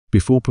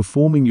Before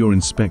performing your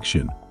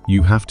inspection,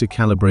 you have to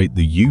calibrate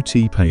the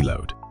UT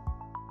payload.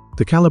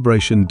 The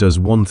calibration does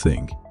one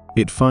thing: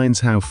 it finds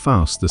how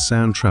fast the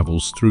sound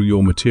travels through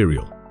your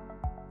material.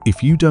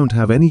 If you don't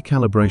have any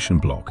calibration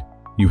block,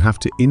 you have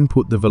to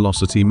input the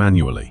velocity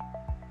manually.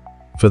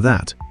 For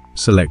that,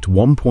 select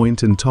one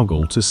point and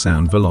toggle to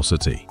sound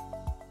velocity.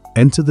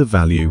 Enter the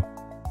value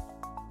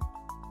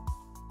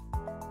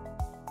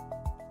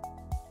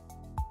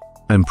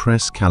and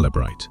press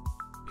calibrate.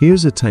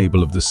 Here's a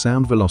table of the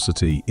sound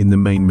velocity in the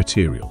main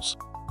materials.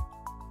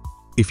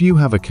 If you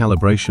have a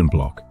calibration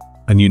block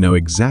and you know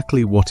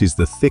exactly what is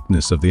the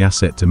thickness of the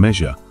asset to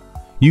measure,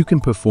 you can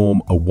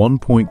perform a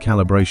one-point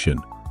calibration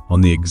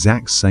on the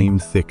exact same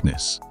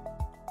thickness.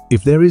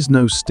 If there is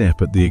no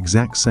step at the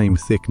exact same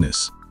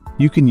thickness,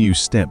 you can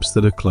use steps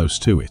that are close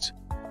to it.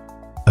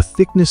 A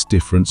thickness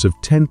difference of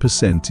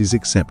 10% is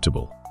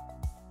acceptable.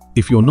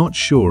 If you're not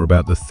sure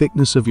about the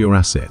thickness of your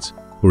asset,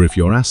 or if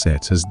your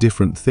asset has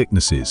different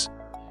thicknesses,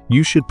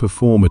 you should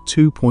perform a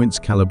 2 points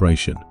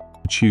calibration.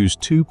 Choose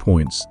 2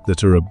 points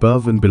that are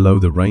above and below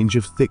the range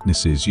of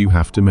thicknesses you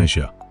have to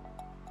measure.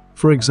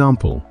 For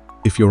example,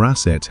 if your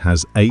asset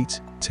has 8,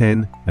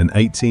 10, and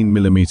 18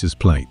 mm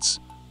plates,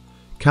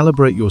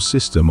 calibrate your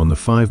system on the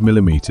 5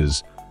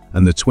 mm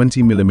and the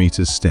 20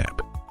 mm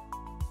step.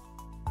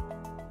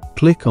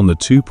 Click on the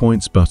 2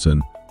 points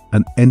button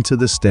and enter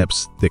the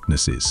step's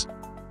thicknesses.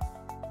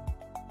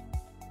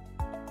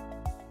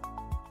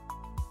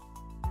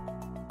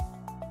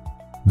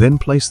 Then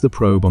place the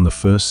probe on the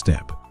first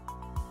step.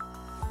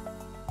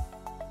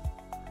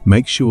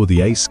 Make sure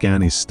the A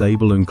scan is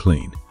stable and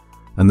clean,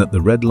 and that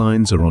the red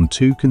lines are on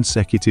 2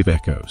 consecutive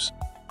echoes.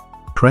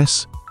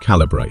 Press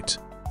calibrate.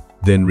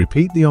 Then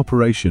repeat the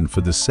operation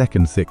for the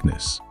second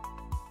thickness.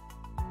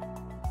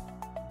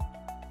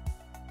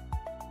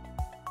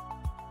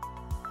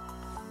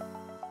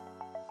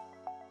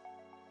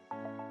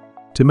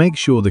 To make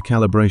sure the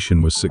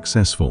calibration was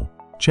successful,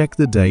 check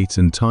the date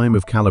and time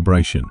of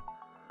calibration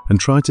and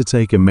try to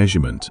take a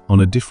measurement on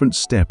a different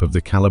step of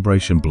the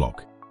calibration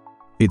block.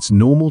 It's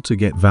normal to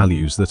get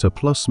values that are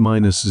plus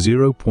minus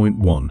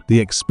 0.1, the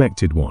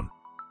expected one.